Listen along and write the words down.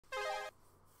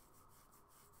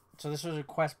So this was a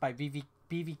request by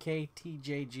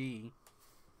BVKTJG.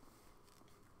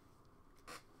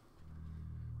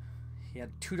 He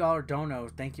had $2 dono.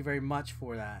 Thank you very much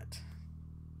for that.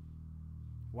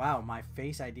 Wow, my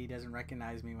Face ID doesn't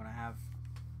recognize me when I have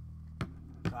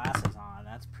glasses on.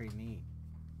 That's pretty neat.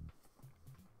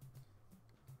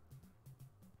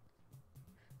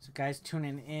 So guys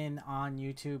tuning in on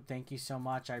YouTube, thank you so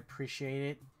much. I appreciate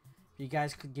it. If you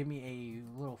guys could give me a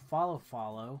little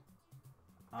follow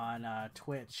on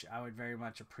Twitch, I would very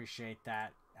much appreciate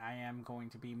that. I am going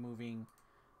to be moving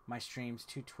my streams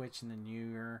to Twitch in the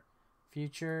near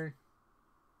future.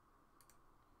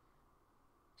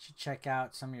 Should check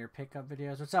out some of your pickup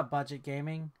videos. What's up, Budget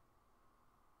Gaming?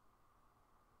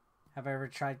 Have I ever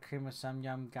tried cream with some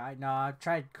young guy? No, I've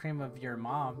tried cream of your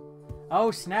mom.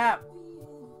 Oh, snap!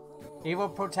 Evil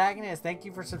Protagonist, thank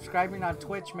you for subscribing on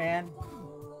Twitch, man.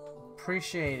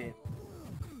 Appreciate it.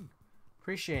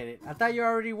 Appreciate it. I thought you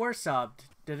already were subbed.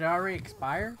 Did it already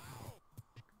expire?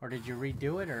 Or did you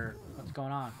redo it, or what's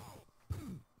going on?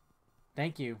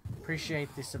 Thank you.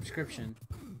 Appreciate the subscription.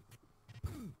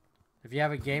 If you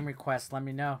have a game request, let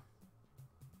me know.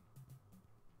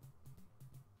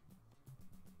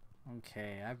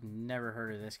 Okay, I've never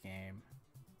heard of this game.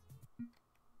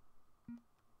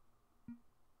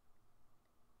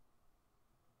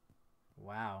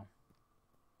 Wow.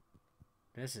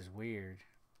 This is weird.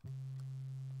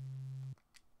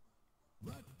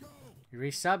 You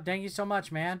resub? Thank you so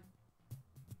much, man.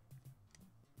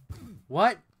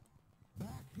 What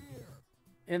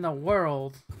in the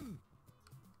world?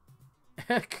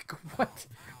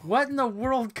 What in the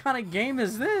world kind of game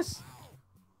is this?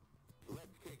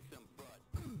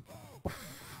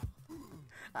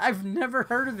 I've never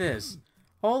heard of this.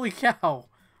 Holy cow.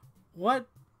 What?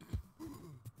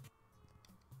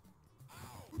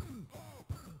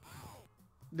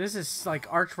 This is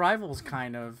like arch rivals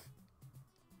kind of.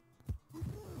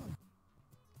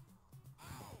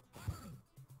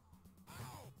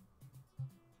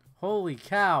 Holy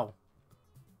cow.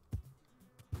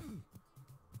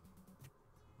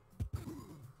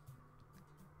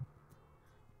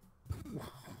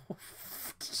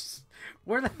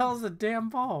 Where the hell's the damn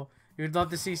ball? You'd love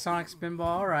to see Sonic Spinball.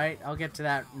 Alright, I'll get to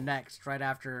that next, right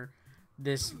after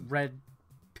this red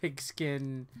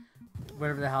pigskin,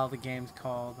 whatever the hell the game's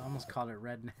called. I almost called it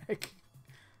Redneck.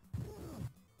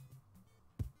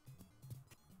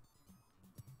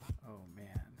 Oh,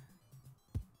 man.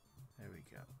 There we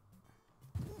go.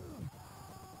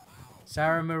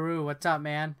 Sarah Maru, what's up,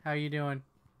 man? How you doing?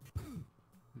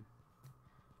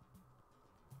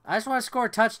 I just want to score a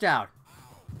touchdown.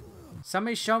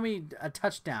 Somebody show me a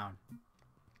touchdown.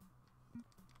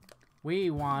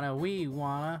 We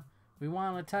wanna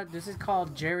touch. This is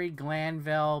called Jerry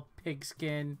Glanville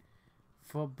Pigskin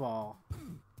Football.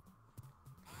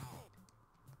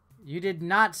 You did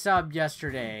not sub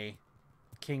yesterday,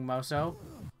 King Moso.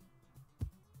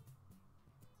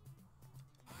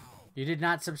 You did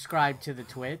not subscribe to the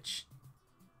Twitch.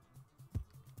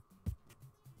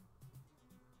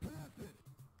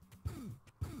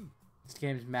 This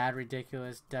game's mad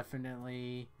ridiculous.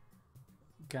 Definitely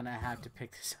gonna have to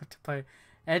pick this up to play.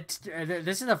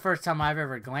 This is the first time I've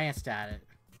ever glanced at it.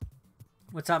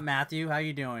 What's up, Matthew? How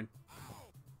you doing?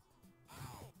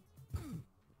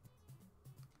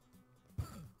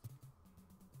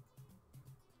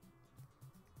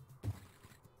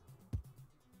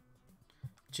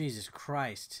 Jesus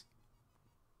Christ.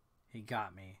 He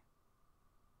got me.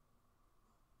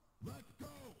 Let's go.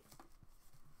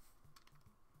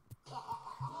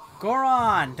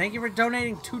 Goron, thank you for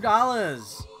donating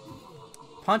 $2.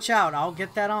 Punch out, I'll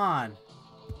get that on.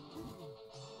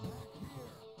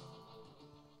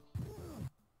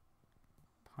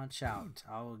 Punch out,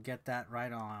 I'll get that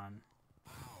right on.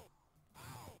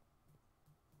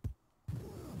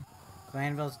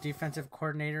 Glanville's defensive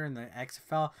coordinator in the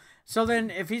XFL. So then,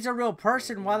 if he's a real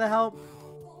person, why the hell?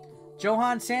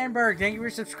 Johan Sandberg, thank you for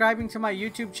subscribing to my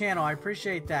YouTube channel. I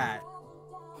appreciate that.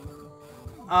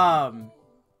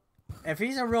 If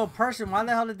he's a real person, why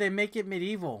the hell did they make it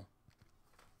medieval?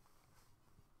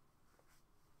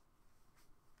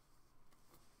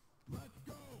 Let's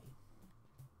go.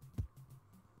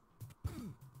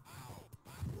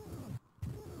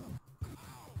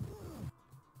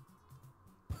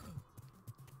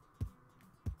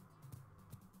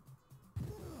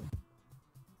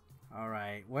 All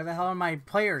right, where the hell are my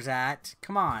players at?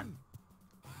 Come on.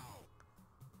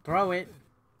 Throw it.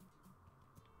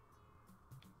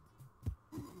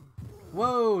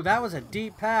 Whoa, that was a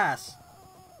deep pass.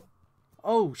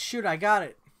 Oh, shoot, I got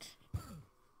it.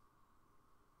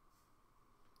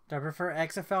 Do I prefer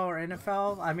XFL or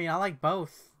NFL? I mean, I like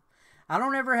both. I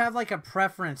don't ever have like a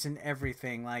preference in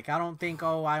everything. Like I don't think,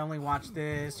 oh, I only watch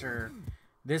this, or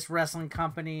this wrestling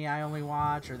company I only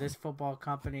watch, or this football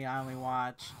company I only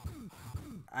watch.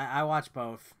 I watch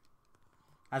both.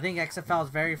 I think XFL is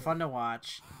very fun to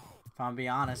watch, if I'm being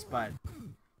honest, but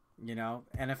you know,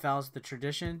 NFL's the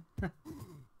tradition. Come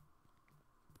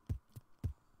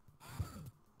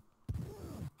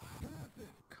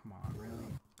on,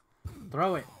 really?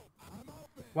 Throw it.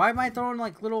 Why am I throwing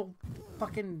like little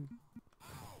fucking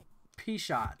pea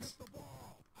shots?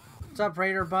 What's up,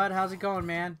 Raider Bud? How's it going,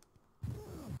 man?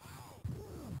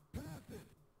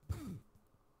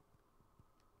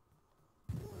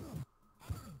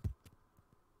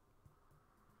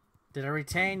 Did I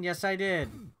retain? Yes, I did.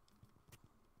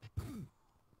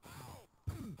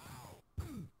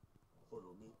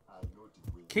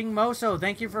 King Moso,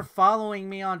 thank you for following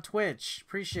me on Twitch.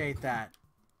 Appreciate that.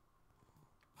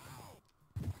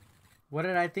 What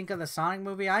did I think of the Sonic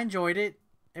movie? I enjoyed it.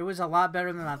 It was a lot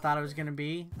better than I thought it was going to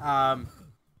be.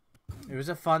 It was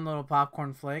a fun little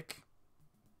popcorn flick.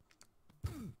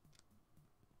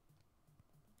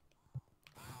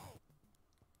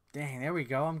 Dang, there we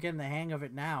go. I'm getting the hang of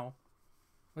it now.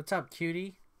 What's up,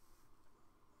 cutie?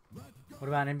 What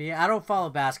about NBA? I don't follow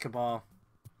basketball.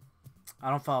 I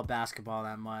don't follow basketball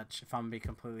that much, if I'm going to be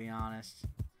completely honest.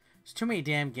 There's too many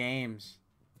damn games.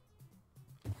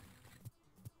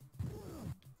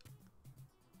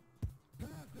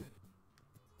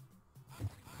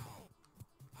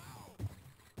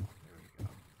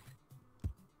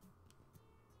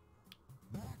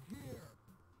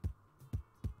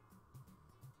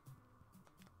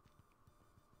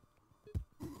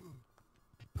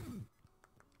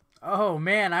 Oh,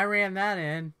 man, I ran that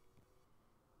in.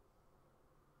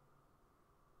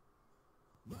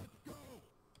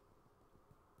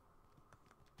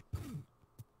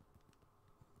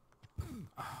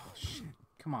 Oh, shit.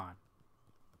 Come on.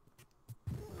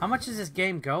 How much does this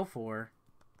game go for?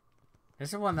 This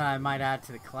is one that I might add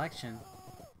to the collection.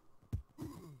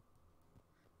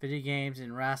 Video games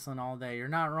and wrestling all day. You're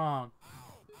not wrong.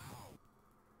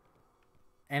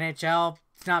 NHL,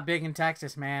 it's not big in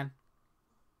Texas, man.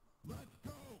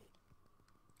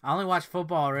 I only watch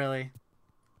football, really.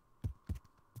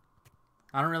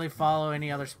 I don't really follow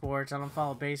any other sports. I don't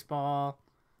follow baseball.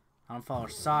 I don't follow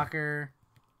soccer.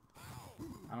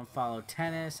 I don't follow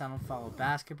tennis. I don't follow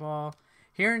basketball.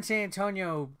 Here in San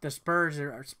Antonio, the Spurs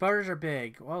are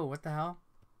big. Whoa, what the hell?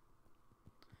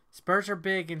 Spurs are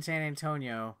big in San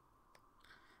Antonio.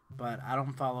 But I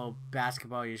don't follow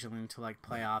basketball usually until like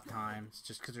playoff times.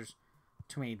 Just because there's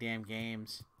too many damn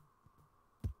games.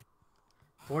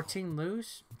 14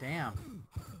 loose? Damn.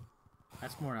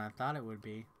 That's more than I thought it would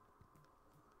be.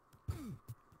 Oh,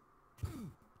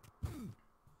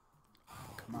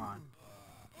 come on.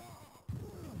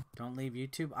 Don't leave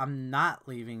YouTube. I'm not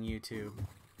leaving YouTube.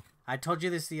 I told you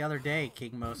this the other day,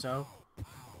 King Moso.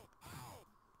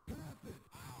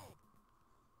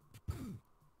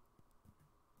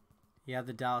 Yeah,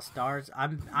 the Dallas Stars.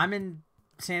 I'm in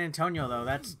San Antonio though.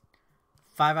 That's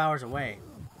 5 hours away.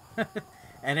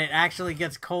 And it actually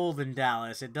gets cold in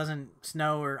Dallas. It doesn't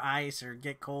snow or ice or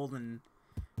get cold in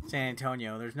San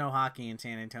Antonio. There's no hockey in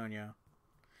San Antonio.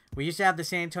 We used to have the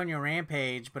San Antonio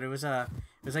Rampage, but it was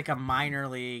like a minor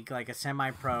league, like a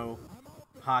semi-pro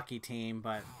hockey team,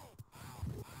 but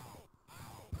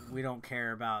we don't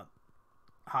care about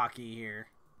hockey here.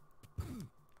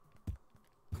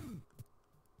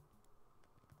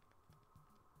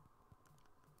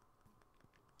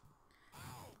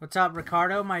 What's up,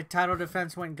 Ricardo? My title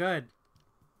defense went good.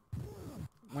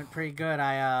 Went pretty good.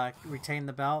 I retained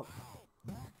the belt.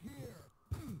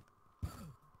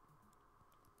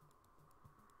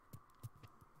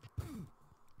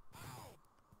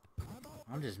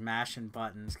 I'm just mashing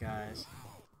buttons, guys.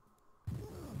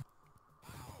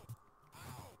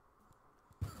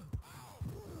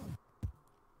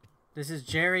 This is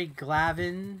Jerry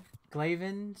Glavin's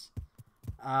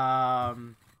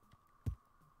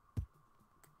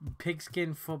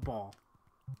Pigskin Footbrawl.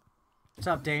 What's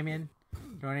up, Damien?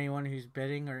 Know anyone who's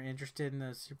bidding or interested in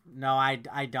the super... No, I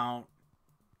don't.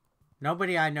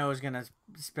 Nobody I know is going to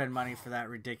spend money for that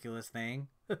ridiculous thing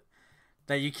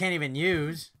that you can't even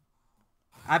use.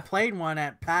 I played one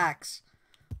at PAX.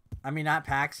 I mean, not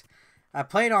PAX. I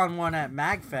played on one at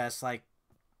MagFest like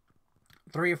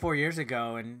 3 or 4 years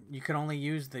ago, and you could only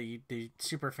use the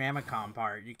Super Famicom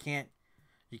part. You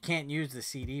can't use the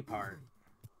CD part.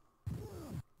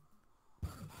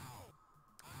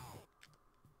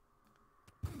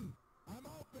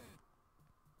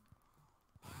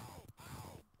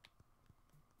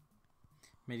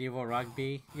 Medieval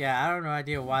rugby? Yeah, I don't know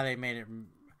idea why they made it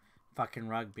fucking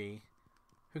rugby.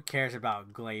 Who cares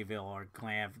about Glanville or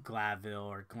Glanville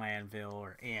or Glanville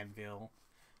or Anvil?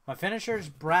 My finisher's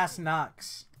Brass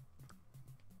Knucks.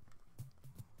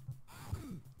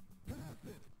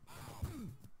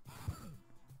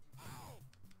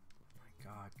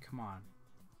 Come on.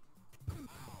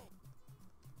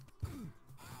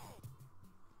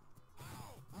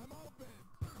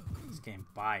 This game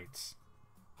bites.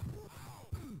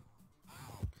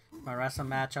 My wrestling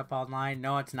matchup online?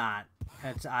 No, it's not.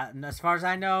 It's as far as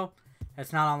I know,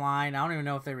 it's not online. I don't even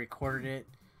know if they recorded it.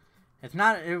 It's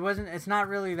not. It wasn't. It's not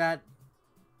really that.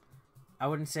 I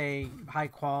wouldn't say high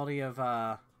quality of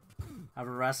a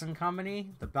wrestling company.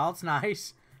 The belt's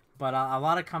nice. But a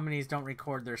lot of companies don't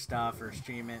record their stuff or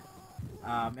stream it.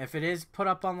 If it is put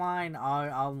up online,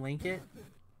 I'll link it.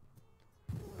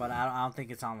 But I don't think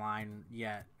it's online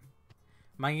yet.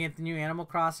 Am I going to get the new Animal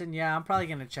Crossing? Yeah, I'm probably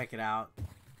going to check it out.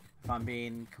 If I'm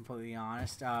being completely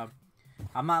honest. I'm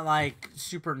not like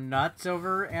super nuts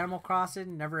over Animal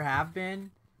Crossing. Never have been.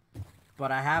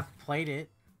 But I have played it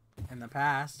in the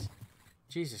past.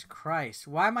 Jesus Christ.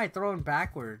 Why am I throwing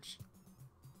backwards?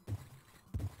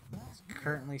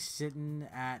 Currently sitting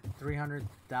at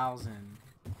 300,000.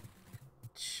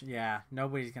 Yeah,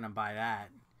 nobody's gonna buy that.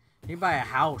 You buy a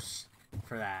house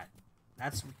for that.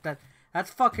 That's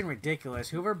fucking ridiculous.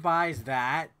 Whoever buys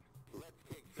that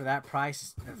for that price,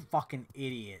 is a fucking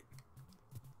idiot.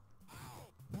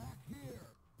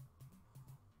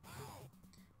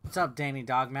 What's up, Danny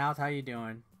Dogmouth? How you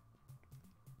doing?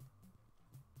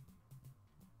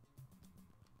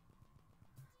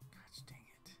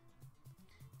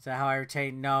 Is that how I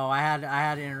retain? No, I had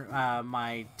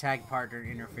my tag partner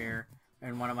interfere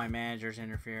and one of my managers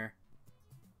interfere.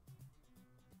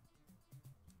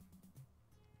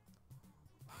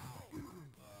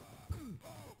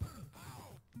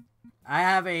 I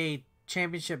have a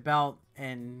championship belt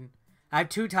and I have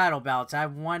 2 title belts. I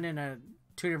have one in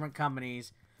 2 different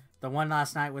companies. The one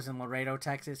last night was in Laredo,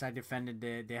 Texas. I defended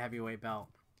the heavyweight belt.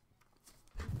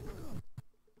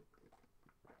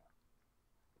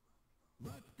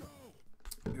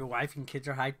 Your wife and kids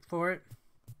are hyped for it.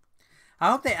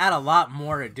 I hope they add a lot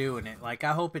more to do in it. Like,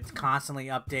 I hope it's constantly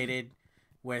updated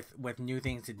with new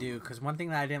things to do. Because one thing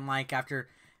that I didn't like after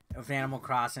of Animal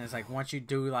Crossing is, like, once you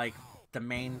do, like, the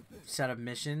main set of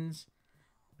missions,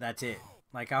 that's it.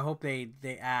 Like, I hope they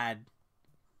add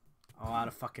a lot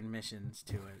of fucking missions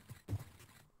to it.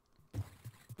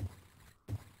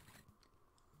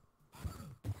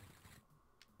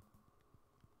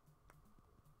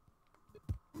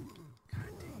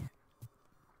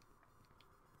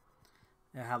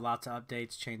 It had lots of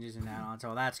updates, changes, and add-ons.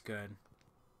 Oh, that's good.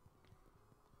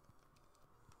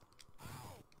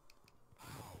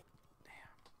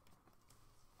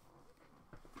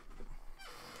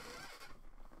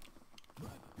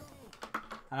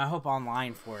 And I hope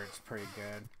online for it's pretty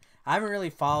good. I haven't really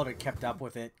followed or kept up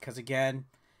with it because, again,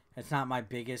 it's not my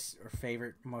biggest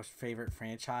or most favorite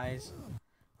franchise.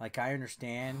 Like, I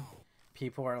understand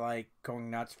people are, like,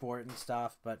 going nuts for it and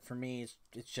stuff, but for me,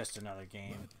 it's just another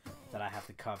game that I have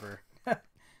to cover.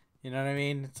 You know what I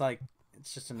mean? It's like,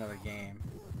 it's just another game.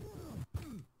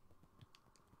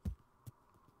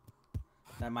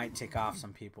 That might tick off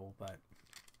some people, but...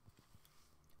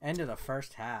 End of the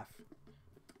first half.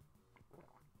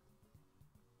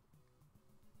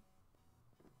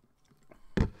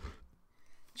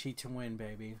 Cheat to win,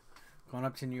 baby. Going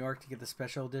up to New York to get the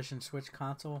special edition Switch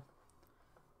console.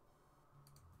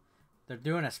 They're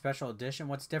doing a special edition?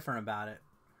 What's different about it?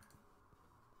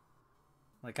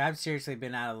 Like, I've seriously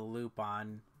been out of the loop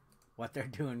on what they're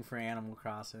doing for Animal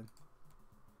Crossing.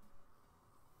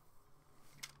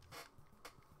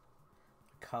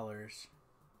 Colors.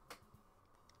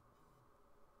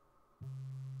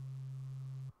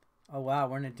 Oh, wow.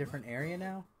 We're in a different area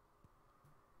now?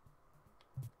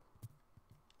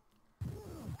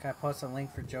 Can I post a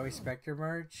link for Joey Spector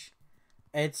merch?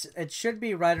 It should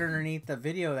be right underneath the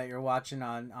video that you're watching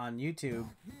on YouTube.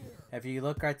 If you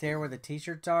look right there where the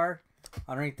t-shirts are,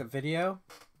 underneath the video.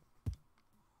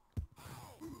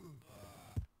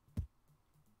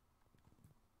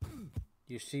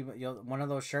 You see, one of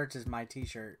those shirts is my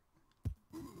t-shirt.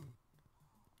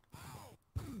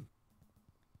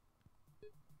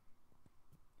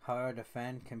 How do I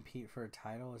defend, compete for a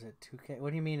title? Is it 2K? What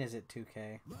do you mean is it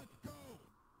 2K?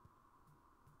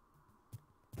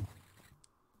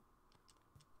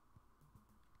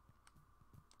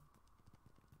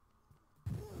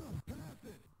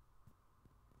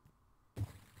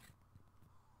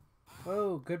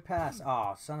 Whoa, good pass.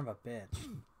 Oh, son of a bitch.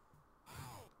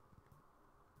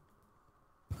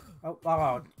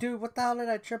 Oh, dude, what the hell did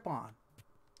I trip on?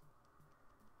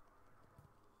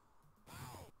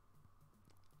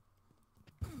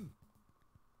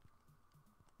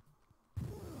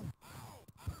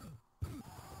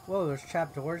 Whoa, there's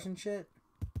trapdoors and shit.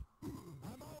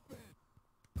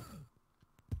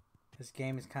 This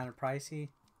game is kind of pricey.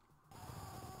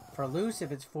 For loose,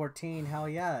 if it's 14, hell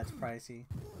yeah, that's pricey.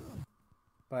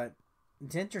 But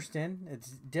it's interesting. It's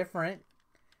different.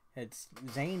 It's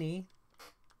zany.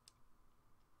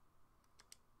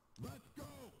 Let's go.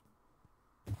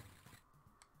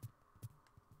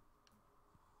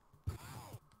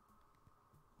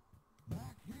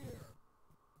 Back here.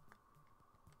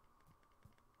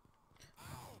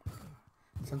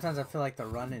 Sometimes I feel like the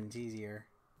running's easier.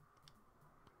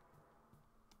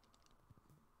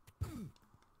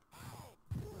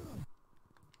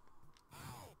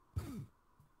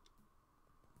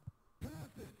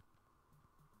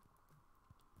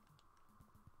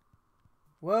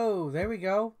 Whoa, there we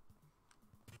go.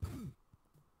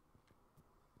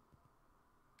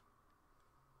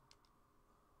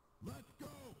 Let's go.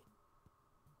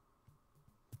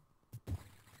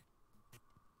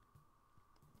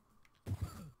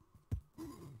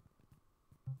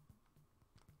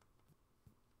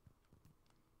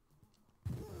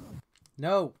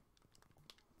 No.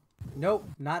 Nope,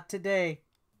 not today.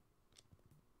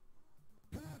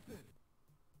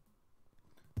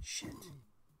 Shit.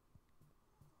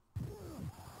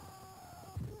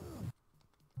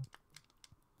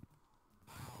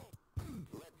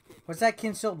 What's that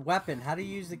concealed weapon? How do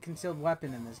you use the concealed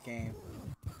weapon in this game?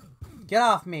 Get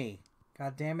off me!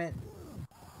 God damn it.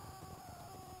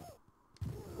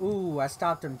 Ooh, I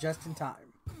stopped him just in time.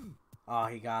 Oh,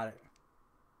 he got it.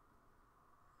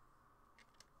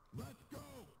 Let's go.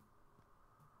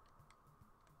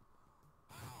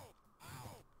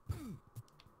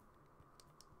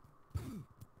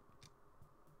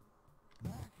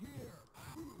 Back here.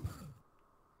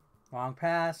 Long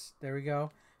pass. There we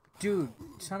go. Dude,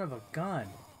 son of a gun.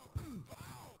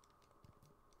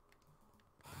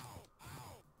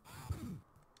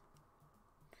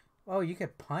 Oh, you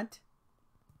could punt?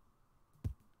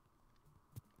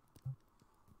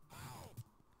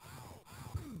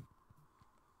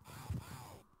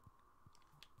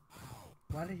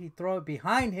 Why did he throw it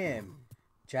behind him?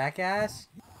 Jackass?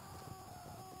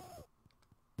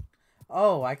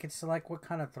 Oh, I could select what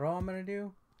kind of throw I'm going to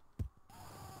do?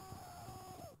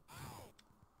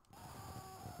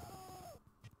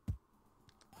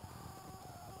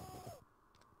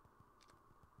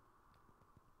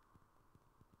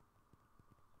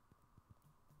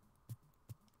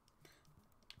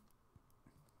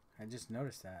 I just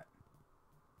noticed that.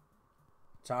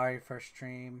 Sorry, first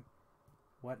stream.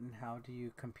 What and how do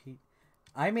you compete?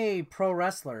 I'm a pro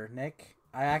wrestler, Nick.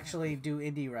 I actually do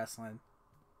indie wrestling.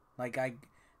 Like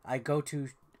I go to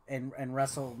and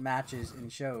wrestle matches in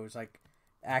shows, like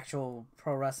actual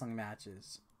pro wrestling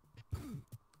matches.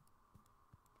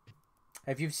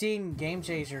 If you've seen Game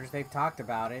Chasers, they've talked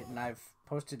about it, and I've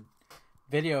posted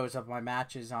videos of my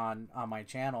matches on my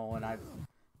channel, and I've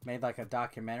made like a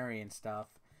documentary and stuff.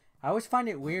 I always find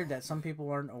it weird that some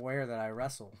people aren't aware that I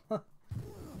wrestle.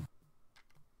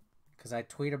 Because I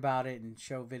tweet about it and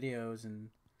show videos and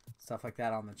stuff like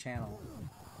that on the channel.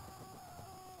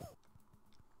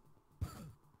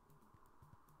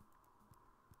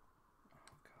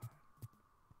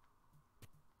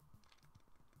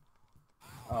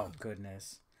 Oh,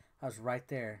 goodness. I was right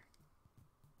there.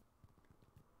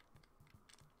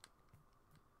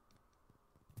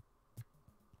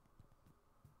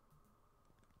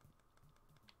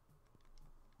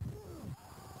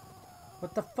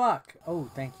 What the fuck?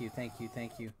 Oh, thank you, thank you,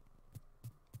 thank you.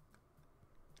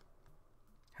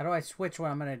 How do I switch what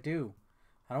I'm going to do?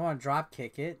 I don't want to drop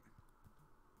kick it.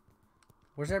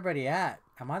 Where's everybody at?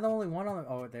 Am I the only one on the...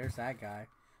 Oh, there's that guy. I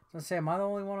was going to say, am I the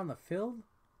only one on the field?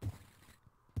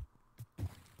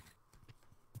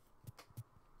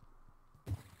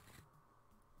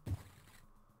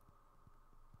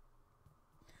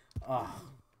 Oh,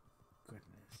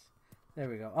 goodness. There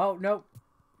we go. Oh, nope.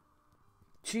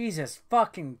 Jesus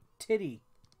fucking titty.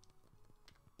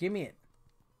 Give me it.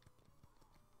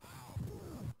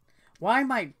 Why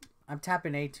am I'm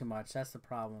tapping A too much. That's the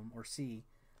problem. Or C.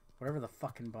 Whatever the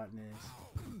fucking button is.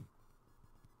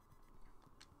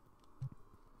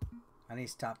 I need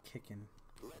to stop kicking.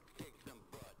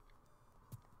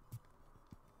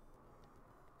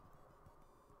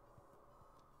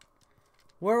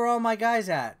 Where are all my guys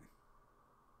at?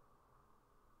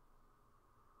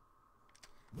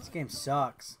 This game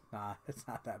sucks. Nah, it's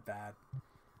not that bad.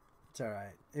 It's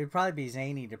alright. It would probably be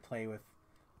zany to play with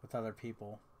other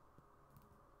people.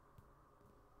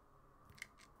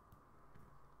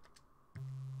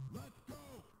 Let's go.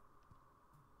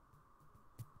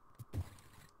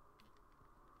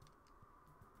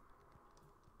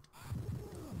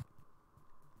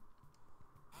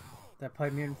 that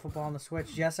played Mutant Football on the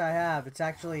Switch? Yes, I have. It's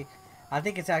actually, I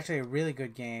think it's actually a really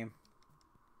good game.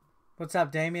 What's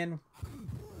up, Damien?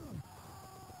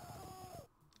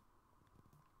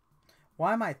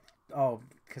 Why am I... Oh,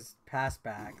 because pass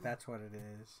back. That's what it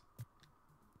is.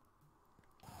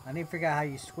 I need to figure out how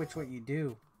you switch what you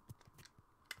do.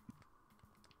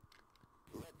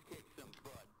 Let's kick some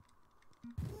butt.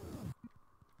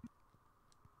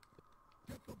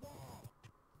 Get the ball.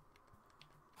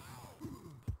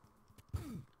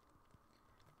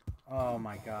 Oh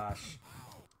my gosh.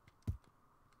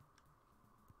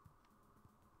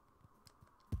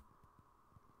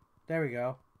 There we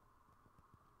go.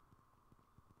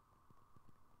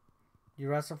 You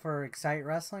wrestle for Excite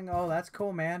Wrestling? Oh, that's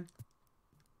cool, man.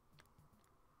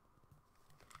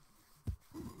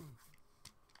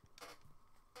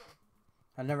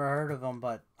 I've never heard of them,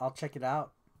 but I'll check it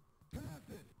out. God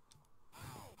damn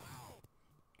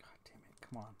it,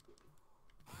 come on.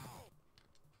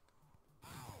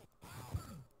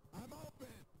 I'm open.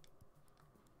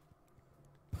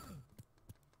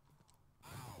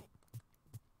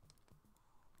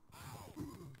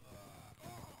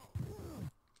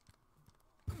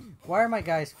 Why are my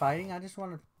guys fighting? I just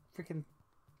want to freaking...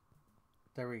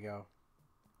 There we go.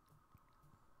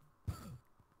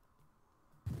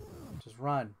 Just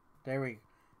run. There we...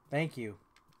 Thank you.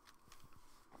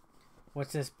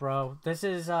 What's this, bro? This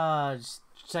is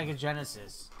Sega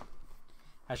Genesis.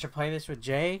 I should play this with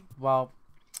Jay? Well,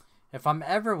 if I'm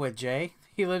ever with Jay,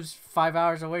 he lives 5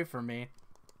 hours away from me.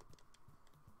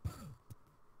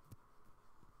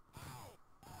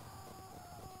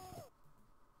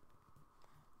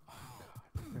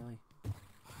 Really?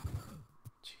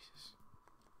 Jesus.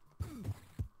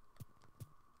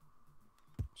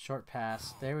 Short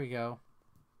pass. There we go.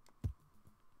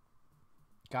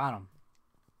 Got him.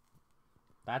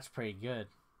 That's pretty good.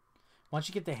 Once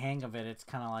you get the hang of it, it's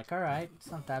kind of like, alright, it's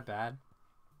not that bad.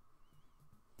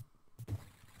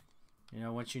 You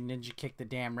know, once you ninja kick the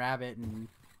damn rabbit and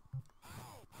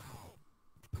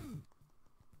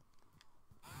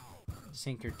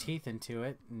sink your teeth into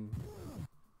it and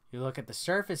you look at the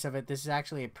surface of it, this is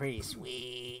actually a pretty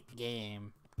sweet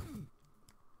game.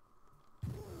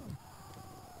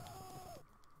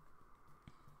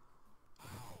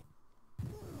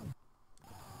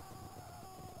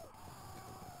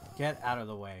 Get out of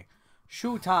the way.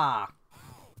 Shooter!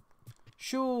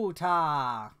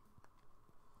 Shooter!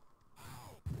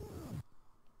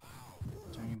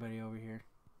 Is there anybody over here?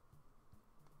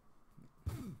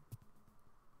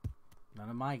 None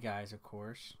of my guys, of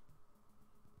course.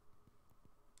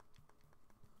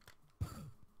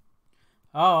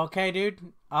 Oh, okay, dude.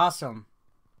 Awesome.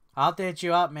 I'll have to hit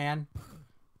you up, man.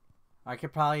 I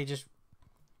could probably just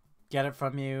get it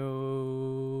from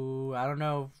you. I don't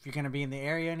know if you're going to be in the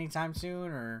area anytime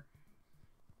soon, or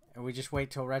we just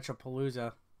wait till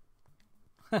Retropalooza.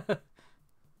 That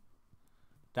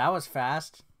was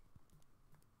fast.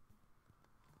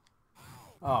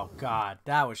 Oh, God.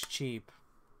 That was cheap.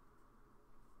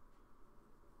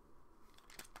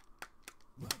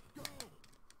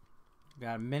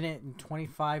 Got a minute and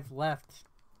 25 left.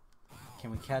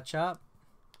 Can we catch up?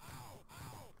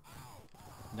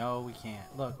 No, we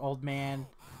can't. Look, old man.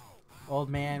 Old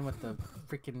man with the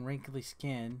freaking wrinkly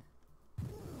skin.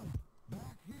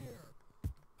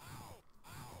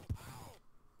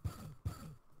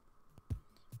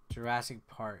 Jurassic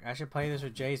Park. I should play this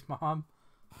with Jay's mom.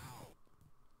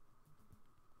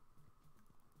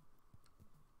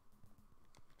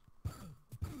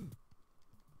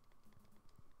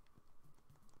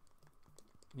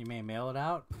 You may mail it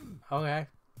out? Okay.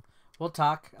 We'll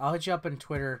talk. I'll hit you up on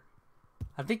Twitter.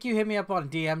 I think you hit me up on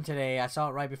DM today. I saw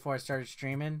it right before I started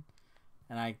streaming.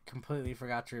 And I completely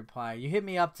forgot to reply. You hit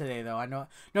me up today, though. I know.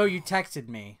 No, you texted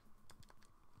me.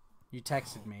 You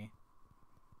texted me.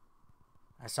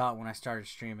 I saw it when I started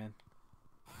streaming.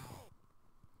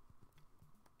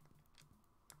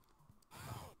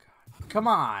 Oh, God. Come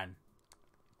on.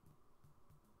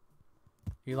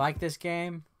 You like this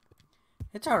game?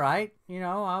 It's alright. You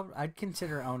know, I'd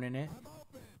consider owning it.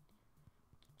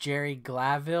 Jerry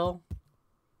Glanville.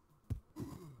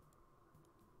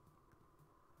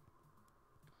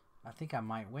 I think I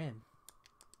might win.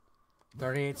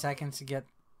 38 seconds to get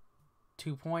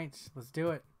 2 points. Let's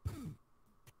do it.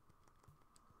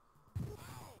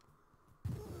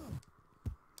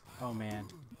 Oh, man.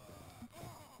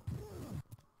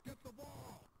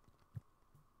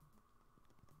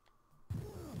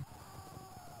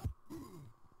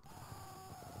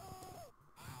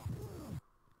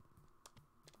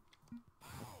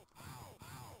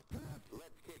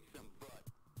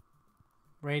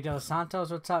 Ray Dos Santos,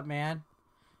 what's up, man?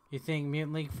 You think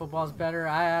Mutant League football is better?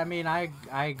 I mean, I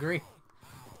agree.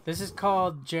 This is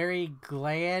called Jerry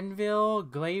Glanville,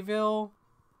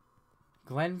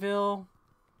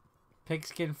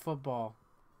 Pigskin Football.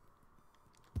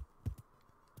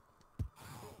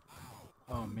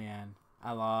 Oh man,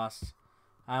 I lost.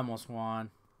 I almost won.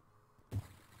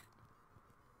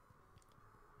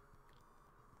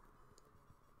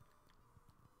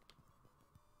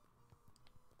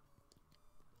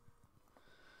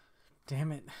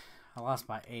 Damn it. I lost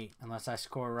by 8 unless I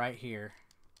score right here.